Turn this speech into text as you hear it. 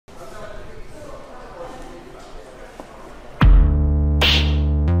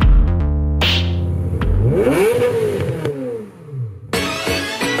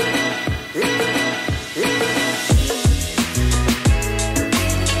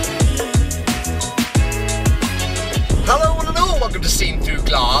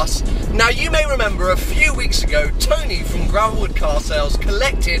Now you may remember a few weeks ago, Tony from Gravelwood Car Sales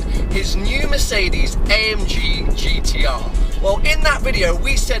collected his new Mercedes AMG GTR. Well, in that video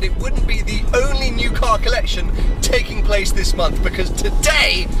we said it wouldn't be the only new car collection taking place this month, because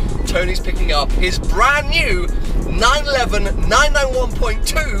today Tony's picking up his brand new 911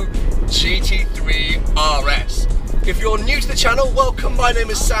 991.2 GT3 RS. If you're new to the channel, welcome, my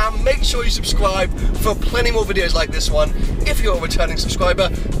name is Sam. Make sure you subscribe for plenty more videos like this one. If you're a returning subscriber,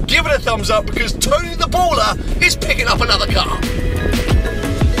 give it a thumbs up because Tony the Baller is picking up another car.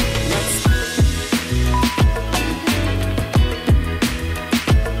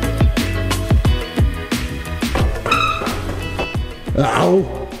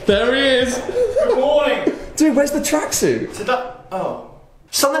 Ow! There he is! Good morning! Dude, where's the tracksuit? Oh.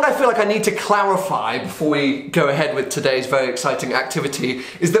 Something I feel like I need to clarify before we go ahead with today's very exciting activity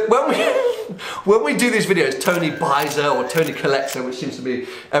is that when we do these videos, Tony buys her or Tony collects her, which seems to be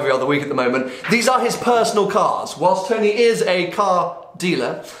every other week at the moment, these are his personal cars. Whilst Tony is a car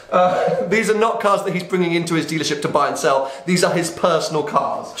dealer, these are not cars that he's bringing into his dealership to buy and sell. These are his personal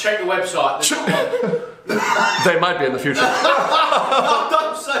cars. Check the website. They might be in the future.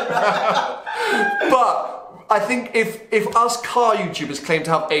 Don't say that. But I think if us car YouTubers claim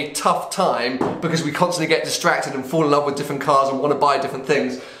to have a tough time because we constantly get distracted and fall in love with different cars and want to buy different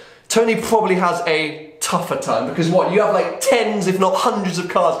things, Tony probably has a tougher time because what, you have like tens if not hundreds of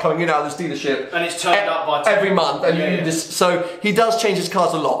cars coming in out of this dealership and it's turned up by every month, and so he does change his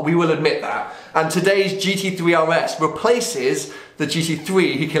cars a lot, we will admit that. And today's GT3 RS replaces the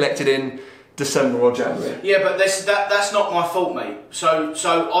GT3 he collected in December or January. Yeah, but that's not my fault, mate. So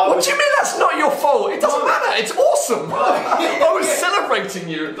What do you mean that's not your fault? It doesn't matter. It's awesome. I was celebrating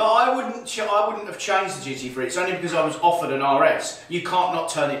you. But I wouldn't have changed the GT3. It's only because I was offered an RS. You can't not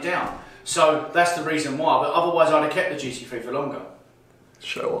turn it down. So that's the reason why. But otherwise, I'd have kept the GT3 for longer.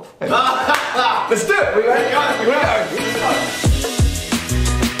 Show off. Anyway. Let's do it. We ready? Go.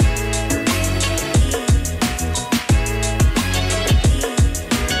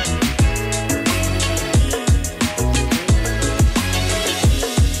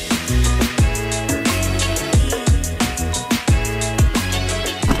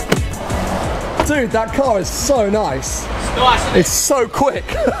 Dude, that car is so nice. It's nice, isn't it? It's so quick.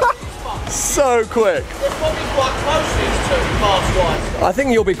 So quick. We're probably quite close to these two fast-wise. I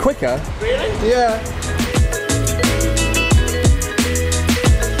think you'll be quicker. Really? Yeah.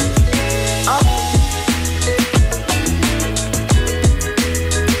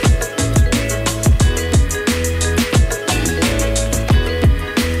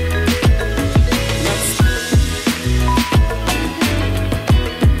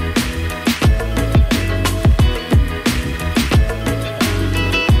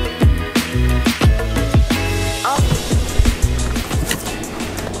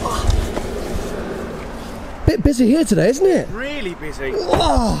 Bit busy here today, isn't it? Really busy.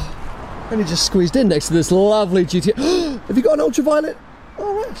 Oh, only just squeezed in next to this lovely GT. Have you got an ultraviolet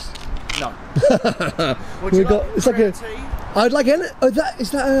RS? No. We've got. It's like a. I'd like it. Oh,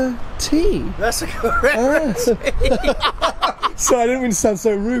 is that a T? That's a correct. So I didn't mean to sound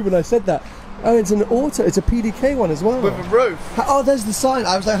so rude when I said that. Oh, it's an auto. It's a PDK one as well. With a roof. Oh, there's the sign.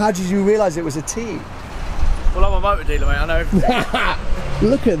 I was like, how did you realise it was a T? Well, I'm a motor dealer, mate. I know everything.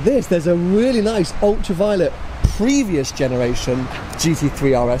 Look at this. There's a really nice ultraviolet previous generation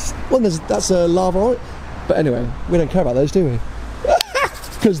GT3 RS. Well, that's a lava on it. But anyway, we don't care about those, do we?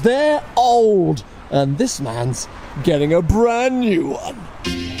 Because they're old. And this man's getting a brand new one.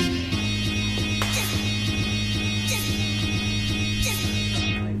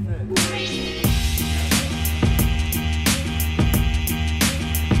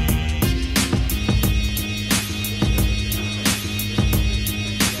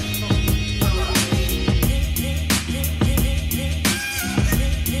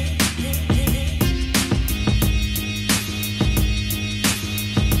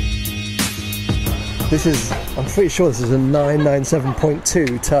 This is, I'm pretty sure this is a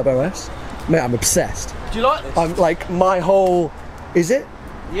 997.2 Turbo S. Mate, I'm obsessed. Do you like this? I'm like, my whole, is it?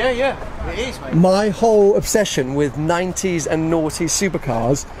 Yeah, it is, mate. My whole obsession with 90s and noughties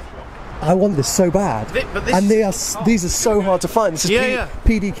supercars, I want this so bad. These are so hard to find. This is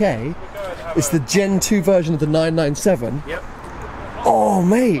PDK. It's the Gen 2 version of the 997. Yep. Oh,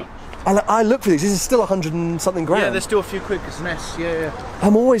 mate. I look for these. This is still 100 and something grand. Yeah, there's still a few quid because S. Yeah.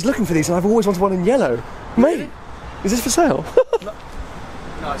 I'm always looking for these, and I've always wanted one in yellow. Mate, is this for sale?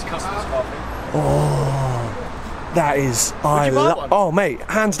 No, it's customer's car. Oh, that is. Would you buy one? Oh, mate,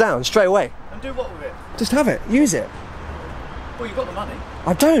 hands down, straight away. And do what with it? Just have it. Use it. Well, you've got the money.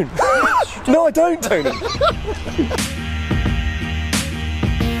 I don't. Yes, you do. No, I don't, Tony.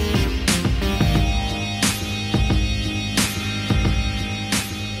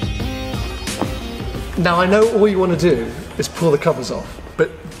 Now I know all you want to do is pull the covers off, but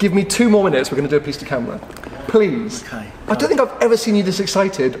give me 2 more minutes, we're going to do a piece to camera. Please. Okay. I don't think I've ever seen you this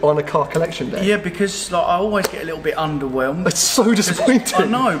excited on a car collection day. Yeah, because like I always get a little bit underwhelmed. It's so disappointing. I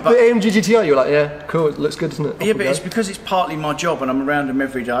know, but the AMG GTR, you're like, yeah, cool, it looks good, doesn't it? yeah, but it's because it's partly my job and I'm around them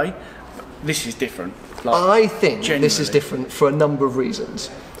every day. This is different. Like, I think genuinely. this is different for a number of reasons.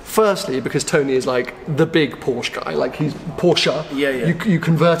 Firstly, because Tony is like the big Porsche guy, like he's Porsche. Yeah. You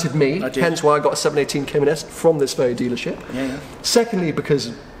converted me, I did. hence why I got a 718 Cayman-S from this very dealership. Yeah. Secondly,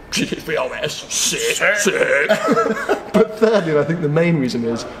 because GT3RS, sick. But thirdly, and I think the main reason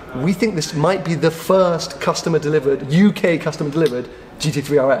is, we think this might be the first UK customer delivered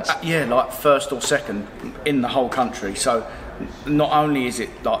GT3RS. Yeah, like first or second in the whole country. So not only is it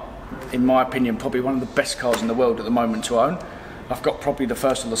like, in my opinion, probably one of the best cars in the world at the moment to own, I've got probably the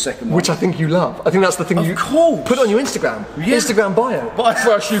first or the second one. Which I think you love. I think that's the thing you course. put on your Instagram. Yeah. Instagram bio.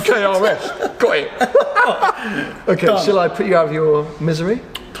 First UK RS. Got it. Okay, Done. shall I put you out of your misery?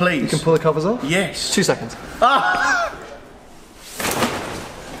 Please. You can pull the covers off? Yes. 2 seconds. Ah!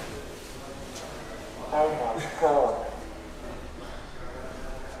 Oh my god.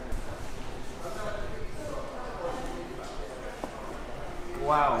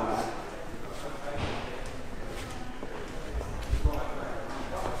 Wow.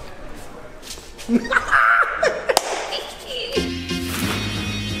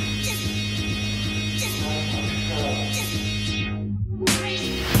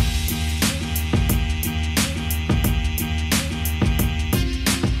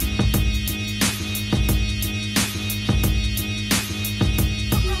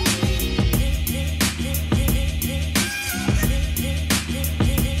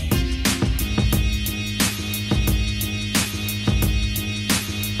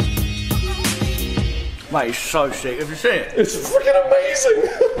 Mate, it's so sick. Have you seen it? It's freaking amazing.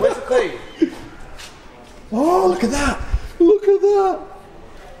 Where's the key? Oh, look at that. Look at that.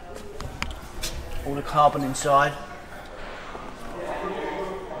 All the carbon inside.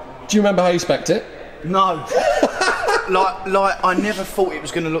 Do you remember how you spec'd it? No. like I never thought it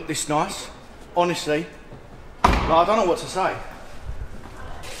was going to look this nice. Honestly. Like, I don't know what to say.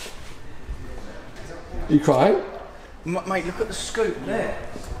 You crying? Mate, look at the scoop there.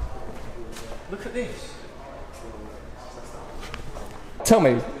 Look at this. Tell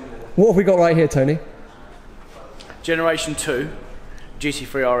me, what have we got right here, Tony? Generation 2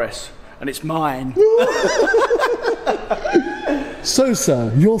 GT3 RS, and it's mine. So,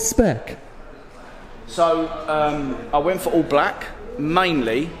 sir, your spec. So I went for all black,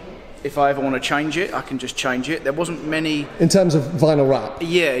 mainly. If I ever want to change it, I can just change it. There wasn't many. In terms of vinyl wrap?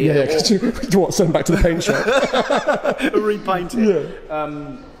 Yeah. Because you want send back to the paint shop. Repaint it.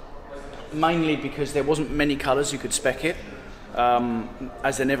 Yeah. Mainly because there wasn't many colours you could spec it,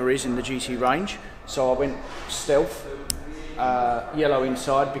 as there never is in the GT range. So I went stealth, yellow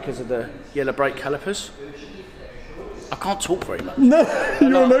inside because of the yellow brake calipers. I can't talk very much. No,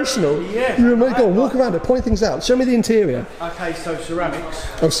 you're emotional. Yeah. You're emotional. Go on, walk around it, point things out. Show me the interior. Okay, so ceramics.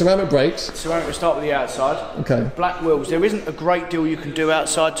 Oh, ceramic brakes. Ceramic, we'll start with the outside. Okay. Black wheels. There isn't a great deal you can do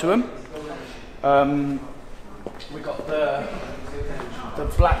outside to them. We got the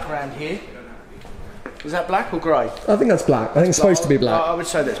black round here. Is that black or grey? I think that's black. I think it's supposed to be black. I would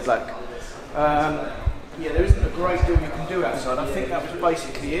say that's black. Yeah, there isn't a great deal you can do outside. I think that was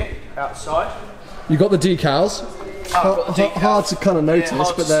basically it outside. You got the decals. Got the decals. Hard to kind of notice,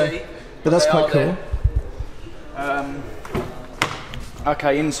 hard but to see, that's they quite are cool. there.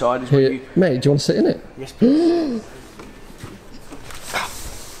 Okay, inside is Here, what you. mate, do you want to sit in it? Yes, please.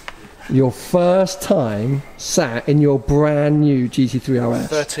 Your first time sat in your brand new GT3 RS.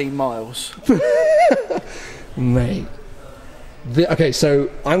 13 miles. Mate. Okay, so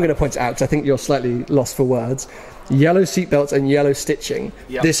I'm going to point it out because I think you're slightly lost for words. Yellow seatbelts and yellow stitching.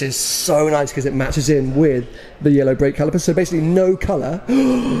 Yep. This is so nice because it matches in with the yellow brake calipers. So basically no colour.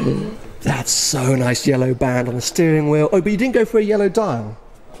 That's so nice. Yellow band on the steering wheel. Oh, but you didn't go for a yellow dial.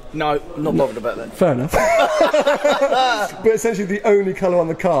 No, I'm not bothered about that. Fair enough. But essentially the only colour on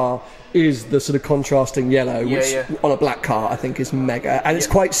the car is the sort of contrasting yellow, which on a black car I think is mega. And it's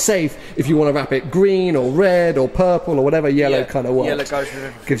quite safe if you want to wrap it green or red or purple or whatever yellow kind of works. Yellow goes with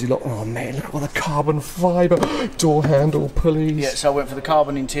everything. Gives you a lot. Oh man, look at all the carbon fibre, door handle, pulleys. Yeah, so I went for the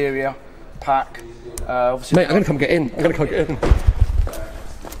carbon interior pack. Obviously, mate, I'm going to come get in. I'm going to come get in.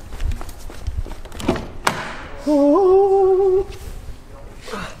 Oh.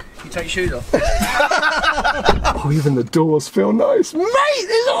 You take your shoes off. Oh, even the doors feel nice. Mate,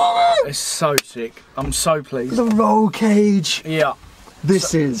 It's so sick. I'm so pleased. the roll cage. Yeah.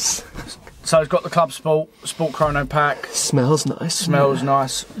 This is So it's got the Club Sport Chrono pack. Smells nice. Smells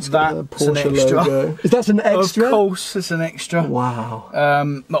nice. It's That's got the Porsche an extra. logo. Is that an extra? Of course, it's an extra. Wow.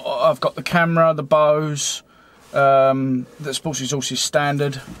 I've got the camera, the bows, the Sports Resources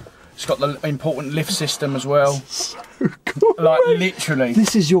standard. It's got the important lift system as well. So cool. Like literally.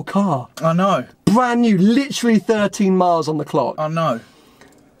 This is your car. I know. Brand new, literally 13 miles on the clock. I know.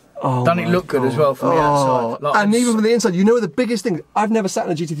 Oh, Doesn't it look good as well from the outside? Like, and even from the inside, you know the biggest thing? I've never sat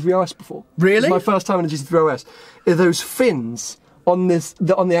in a GT3 RS before. Really? It's my first time in a GT3 RS. Are those fins on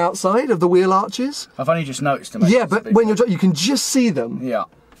the outside of the wheel arches? I've only just noticed them. Yeah, but when you're driving, you can just see them. Yeah.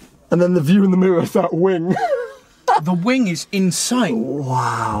 And then the view in the mirror is that wing. The wing is insane.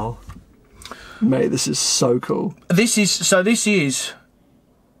 Wow. Mate, this is so cool. This is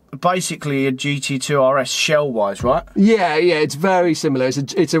basically a GT2 RS shell-wise, right? Yeah, it's very similar.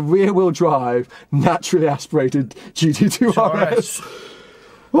 It's a rear-wheel drive, naturally aspirated GT2 RS.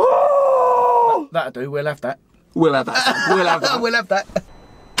 Oh! That'll do. We'll have that. We'll have that. We'll have that. We'll have that.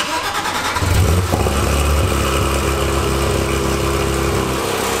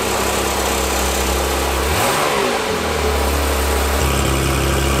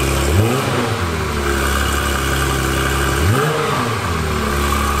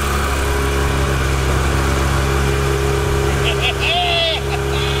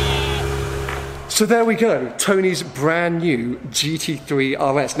 So there we go, Tony's brand new GT3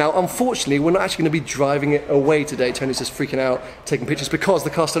 RS. Now, unfortunately, we're not actually going to be driving it away today. Tony's just freaking out, taking pictures, because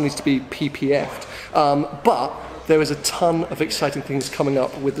the car still needs to be PPF'd. But there is a ton of exciting things coming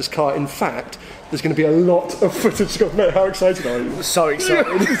up with this car. In fact, there's going to be a lot of footage. Mate, how excited are you? So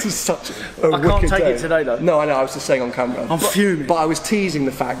excited. This is such a I can't take it today, though. No, I know, I was just saying on camera. I'm fuming. But I was teasing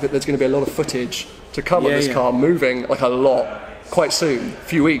the fact that there's going to be a lot of footage to come on this car, moving like a lot. Quite soon, a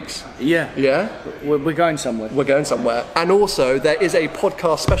few weeks. Yeah. Yeah? We're going somewhere. We're going somewhere. And also, there is a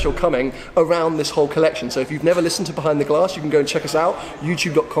podcast special coming around this whole collection. So if you've never listened to Behind the Glass, you can go and check us out,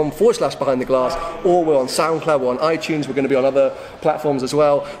 youtube.com/Behind the Glass, or we're on SoundCloud, we're on iTunes, we're going to be on other platforms as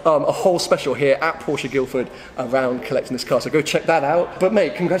well. A whole special here at Porsche Guildford around collecting this car. So go check that out. But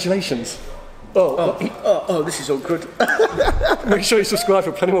mate, congratulations. Oh, this is all good. Make sure you subscribe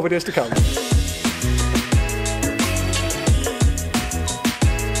for plenty more videos to come.